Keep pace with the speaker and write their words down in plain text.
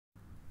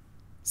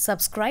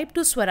Subscribe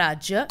to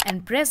Swarajya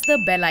and press the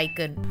bell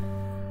icon.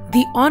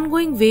 The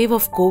ongoing wave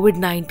of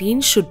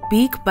COVID-19 should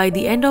peak by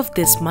the end of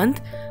this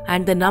month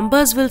and the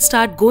numbers will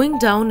start going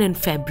down in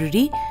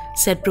February,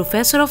 said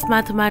Professor of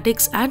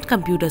Mathematics and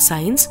Computer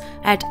Science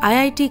at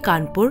IIT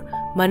Kanpur,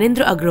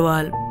 Manindra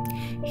Agrawal.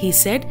 He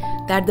said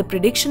that the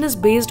prediction is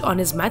based on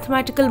his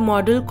mathematical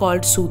model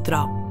called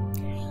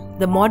SUTRA.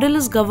 The model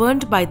is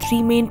governed by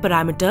three main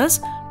parameters: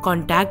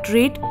 contact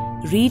rate,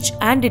 reach,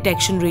 and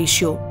detection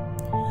ratio.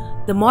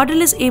 The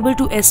model is able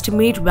to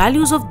estimate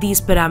values of these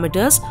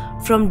parameters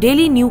from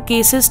daily new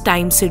cases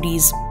time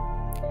series.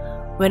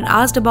 When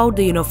asked about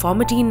the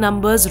uniformity in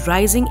numbers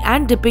rising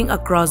and dipping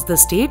across the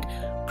state,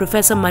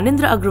 Professor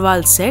Manindra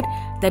Agrawal said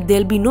that there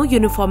will be no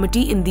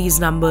uniformity in these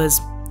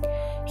numbers.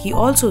 He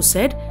also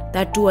said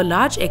that to a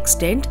large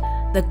extent,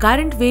 the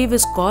current wave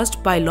is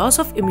caused by loss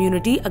of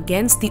immunity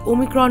against the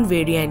Omicron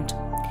variant.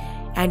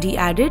 And he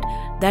added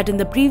that in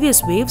the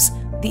previous waves,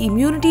 the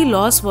immunity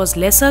loss was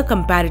lesser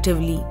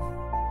comparatively.